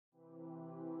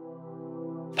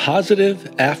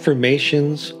Positive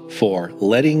affirmations for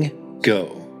letting go.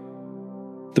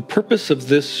 The purpose of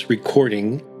this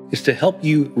recording is to help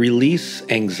you release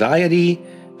anxiety,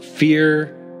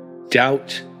 fear,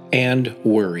 doubt, and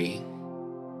worry.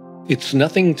 It's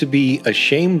nothing to be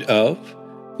ashamed of.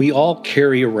 We all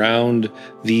carry around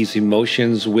these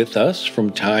emotions with us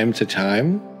from time to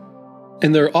time,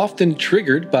 and they're often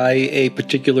triggered by a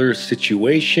particular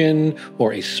situation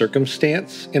or a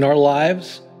circumstance in our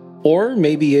lives, or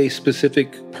maybe a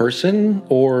specific person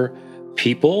or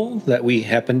people that we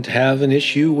happen to have an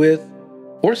issue with,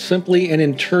 or simply an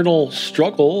internal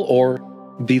struggle or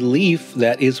belief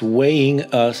that is weighing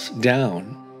us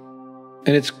down.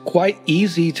 And it's quite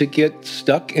easy to get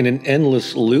stuck in an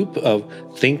endless loop of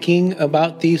thinking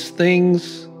about these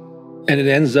things, and it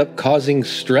ends up causing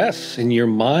stress in your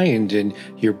mind and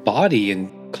your body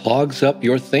and clogs up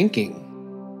your thinking.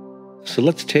 So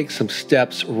let's take some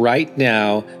steps right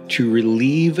now to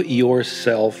relieve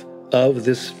yourself of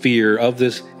this fear, of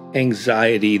this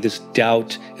anxiety, this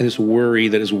doubt, and this worry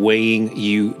that is weighing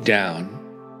you down.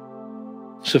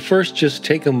 So first, just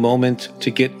take a moment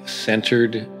to get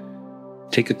centered.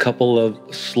 Take a couple of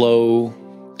slow,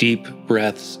 deep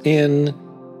breaths in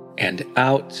and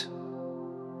out.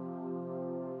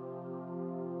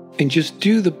 And just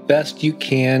do the best you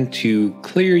can to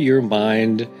clear your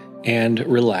mind and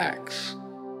relax.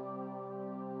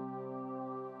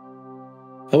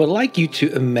 I would like you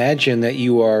to imagine that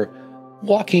you are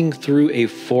walking through a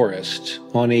forest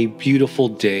on a beautiful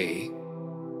day.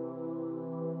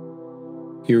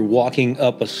 You're walking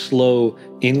up a slow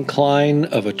incline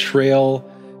of a trail,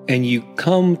 and you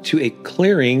come to a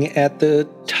clearing at the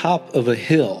top of a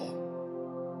hill.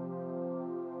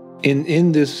 And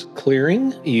in this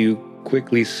clearing, you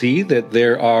quickly see that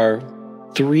there are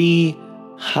 3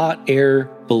 hot air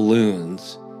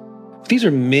balloons. These are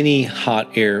mini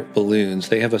hot air balloons.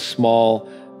 They have a small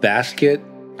basket,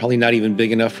 probably not even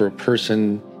big enough for a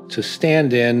person to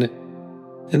stand in.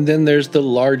 And then there's the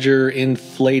larger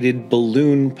inflated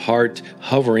balloon part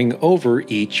hovering over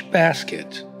each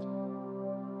basket.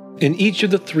 And each of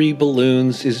the 3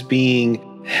 balloons is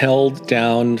being held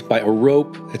down by a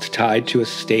rope that's tied to a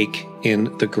stake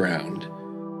in the ground.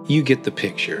 You get the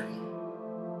picture.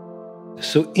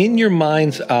 So in your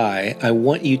mind's eye, I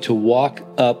want you to walk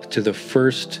up to the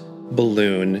first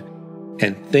balloon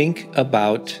and think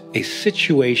about a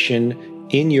situation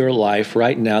in your life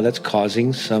right now that's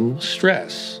causing some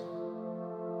stress.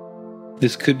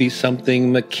 This could be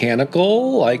something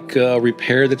mechanical, like a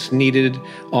repair that's needed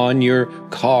on your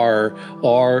car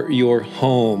or your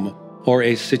home, or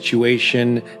a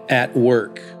situation at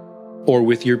work or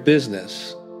with your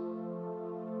business.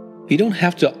 You don't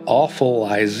have to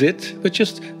awfulize it, but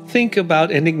just think about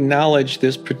and acknowledge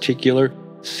this particular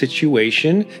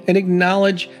situation and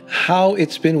acknowledge how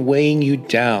it's been weighing you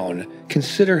down.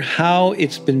 Consider how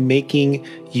it's been making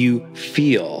you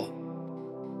feel.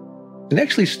 And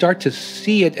actually start to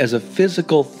see it as a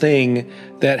physical thing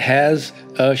that has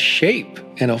a shape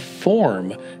and a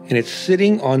form, and it's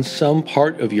sitting on some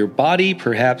part of your body,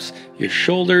 perhaps your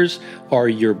shoulders or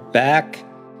your back.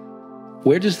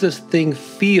 Where does this thing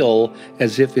feel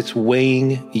as if it's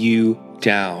weighing you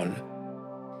down?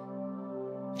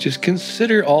 Just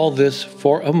consider all this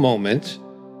for a moment,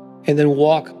 and then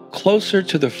walk closer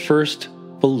to the first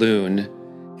balloon,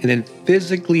 and then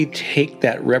physically take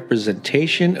that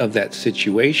representation of that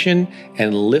situation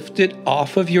and lift it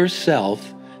off of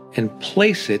yourself and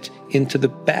place it into the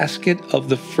basket of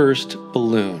the first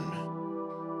balloon.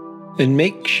 And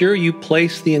make sure you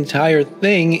place the entire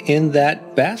thing in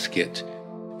that basket.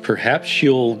 Perhaps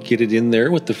you'll get it in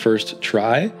there with the first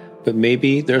try, but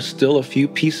maybe there's still a few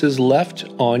pieces left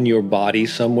on your body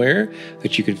somewhere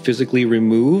that you can physically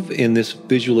remove in this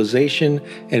visualization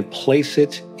and place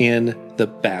it in the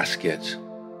basket.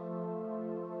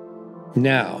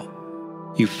 Now,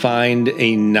 you find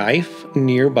a knife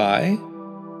nearby.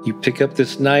 You pick up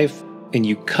this knife and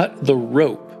you cut the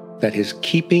rope that is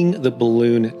keeping the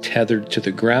balloon tethered to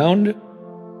the ground.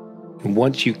 And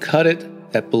once you cut it,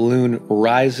 that balloon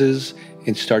rises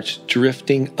and starts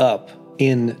drifting up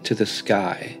into the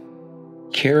sky,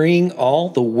 carrying all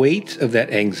the weight of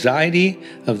that anxiety,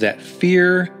 of that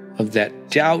fear, of that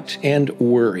doubt and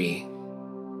worry.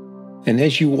 And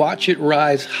as you watch it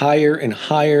rise higher and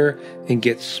higher and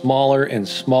get smaller and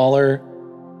smaller,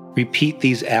 repeat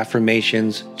these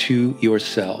affirmations to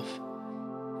yourself.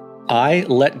 I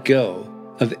let go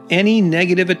of any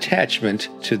negative attachment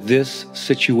to this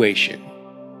situation.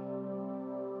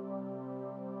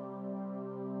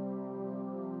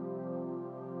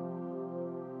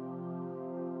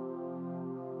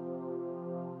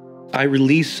 I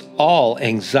release all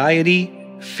anxiety,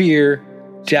 fear,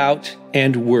 doubt,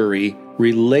 and worry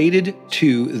related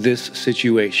to this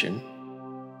situation.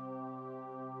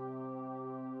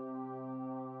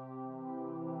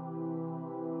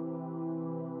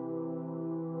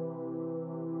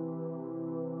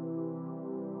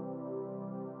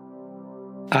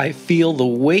 I feel the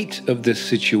weight of this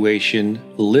situation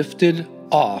lifted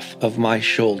off of my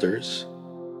shoulders.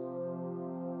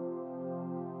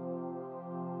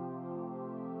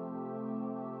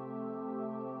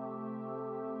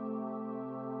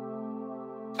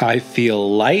 I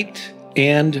feel light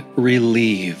and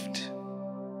relieved.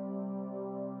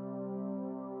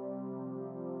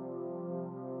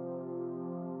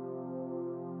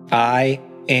 I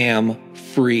am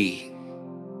free.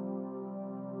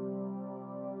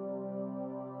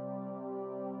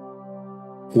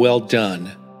 Well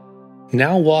done.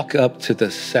 Now walk up to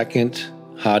the second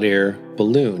hot air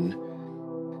balloon.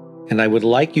 And I would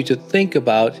like you to think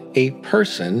about a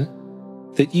person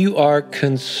that you are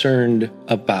concerned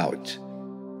about.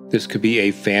 This could be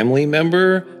a family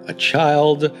member, a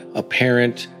child, a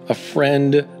parent, a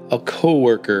friend, a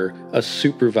coworker, a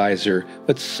supervisor,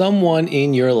 but someone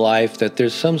in your life that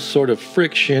there's some sort of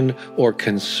friction or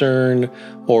concern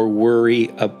or worry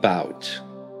about.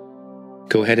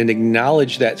 Go ahead and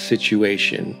acknowledge that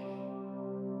situation.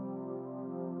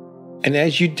 And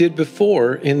as you did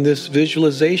before in this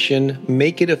visualization,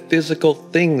 make it a physical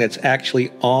thing that's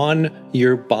actually on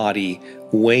your body,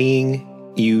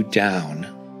 weighing you down.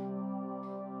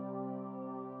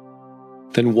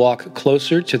 Then walk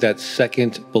closer to that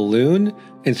second balloon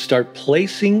and start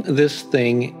placing this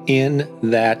thing in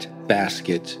that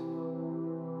basket.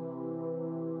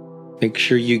 Make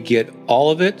sure you get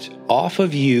all of it off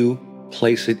of you.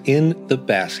 Place it in the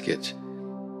basket.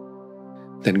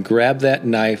 Then grab that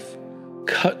knife,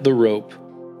 cut the rope,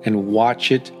 and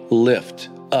watch it lift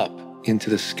up into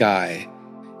the sky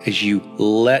as you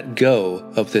let go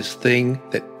of this thing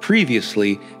that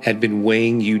previously had been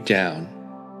weighing you down.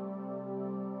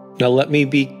 Now let me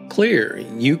be clear,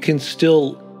 you can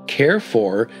still care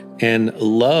for and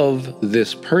love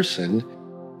this person.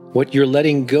 What you're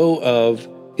letting go of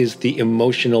is the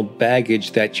emotional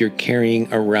baggage that you're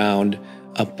carrying around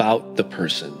about the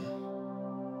person.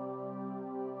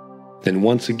 Then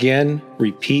once again,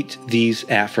 repeat these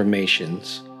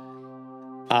affirmations.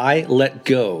 I let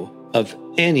go of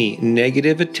any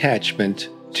negative attachment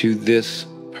to this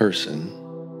person.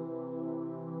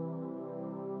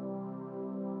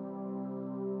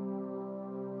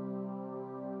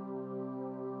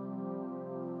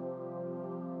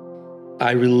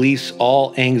 I release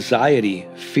all anxiety,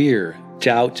 fear,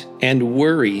 doubt, and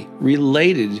worry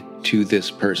related to this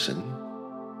person.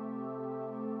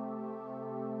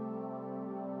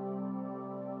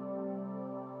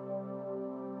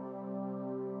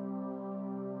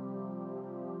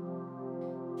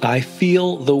 I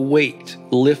feel the weight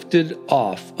lifted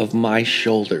off of my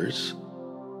shoulders.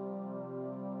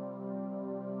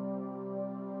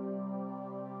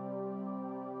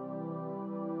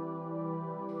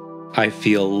 I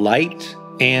feel light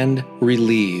and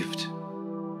relieved.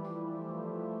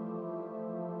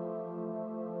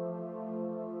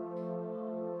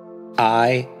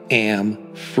 I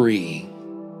am free.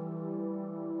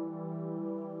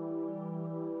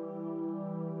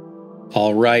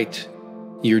 All right,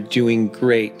 you're doing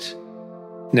great.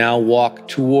 Now walk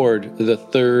toward the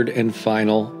third and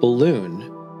final balloon.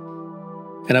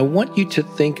 And I want you to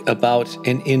think about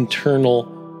an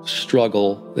internal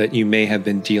struggle that you may have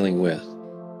been dealing with.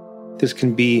 This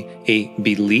can be a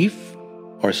belief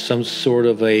or some sort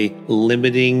of a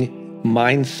limiting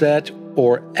mindset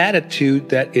or attitude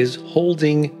that is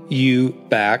holding you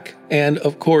back and,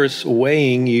 of course,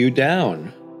 weighing you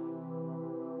down.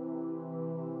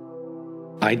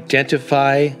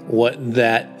 Identify what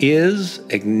that is,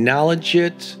 acknowledge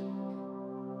it,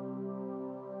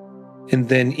 and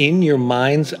then in your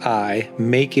mind's eye,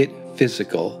 make it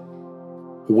physical.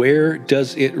 Where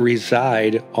does it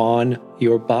reside on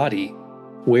your body?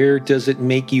 Where does it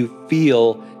make you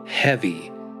feel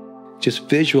heavy? Just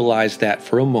visualize that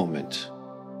for a moment.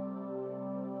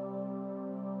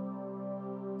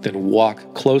 Then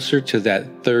walk closer to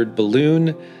that third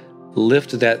balloon,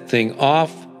 lift that thing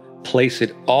off, place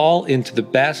it all into the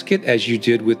basket as you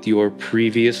did with your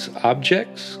previous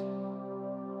objects.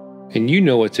 And you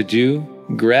know what to do.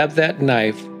 Grab that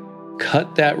knife,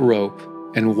 cut that rope,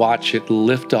 and watch it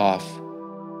lift off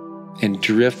and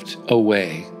drift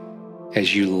away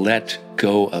as you let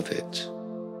go of it.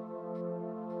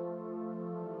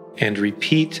 And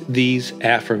repeat these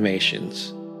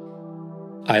affirmations.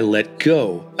 I let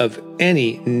go of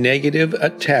any negative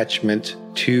attachment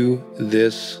to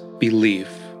this belief.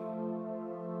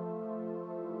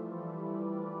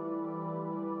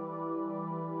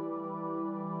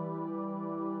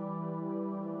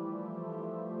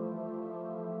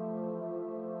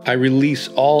 I release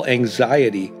all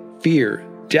anxiety, fear,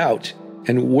 doubt,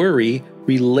 and worry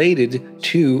related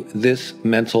to this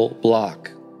mental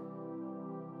block.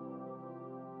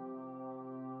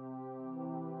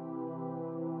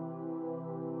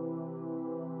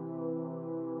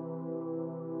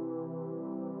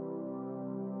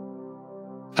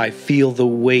 I feel the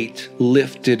weight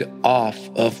lifted off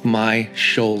of my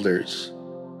shoulders.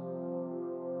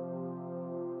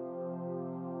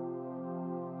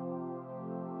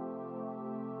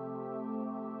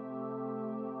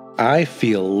 I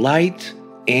feel light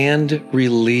and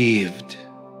relieved.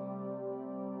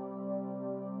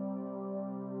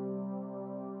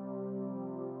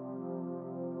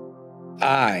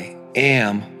 I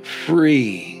am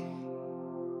free.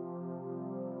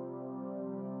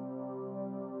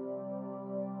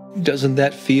 Doesn't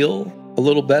that feel a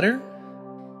little better?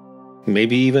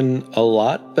 Maybe even a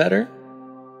lot better?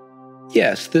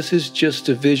 Yes, this is just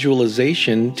a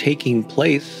visualization taking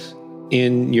place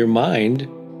in your mind,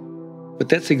 but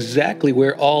that's exactly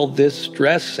where all this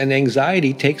stress and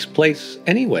anxiety takes place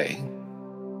anyway.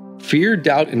 Fear,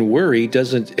 doubt, and worry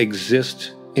doesn't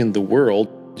exist in the world.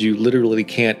 You literally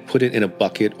can't put it in a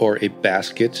bucket or a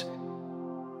basket.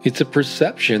 It's a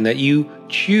perception that you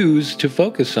choose to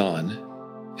focus on,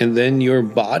 and then your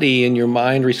body and your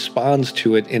mind responds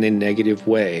to it in a negative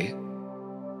way.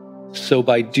 So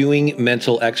by doing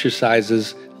mental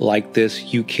exercises like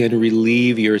this, you can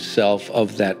relieve yourself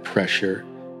of that pressure.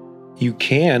 You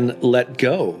can let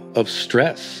go of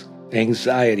stress,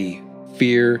 anxiety,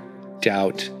 fear,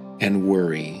 doubt, and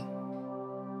worry.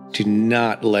 Do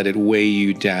not let it weigh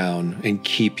you down and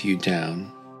keep you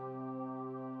down.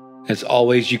 As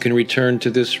always, you can return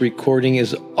to this recording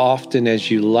as often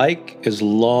as you like, as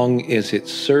long as it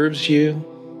serves you.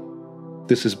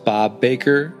 This is Bob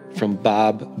Baker from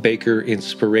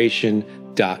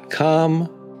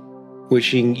bobbakerinspiration.com,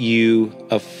 wishing you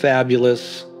a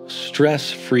fabulous,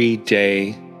 stress-free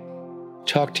day.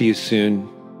 Talk to you soon.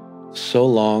 So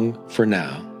long for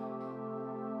now.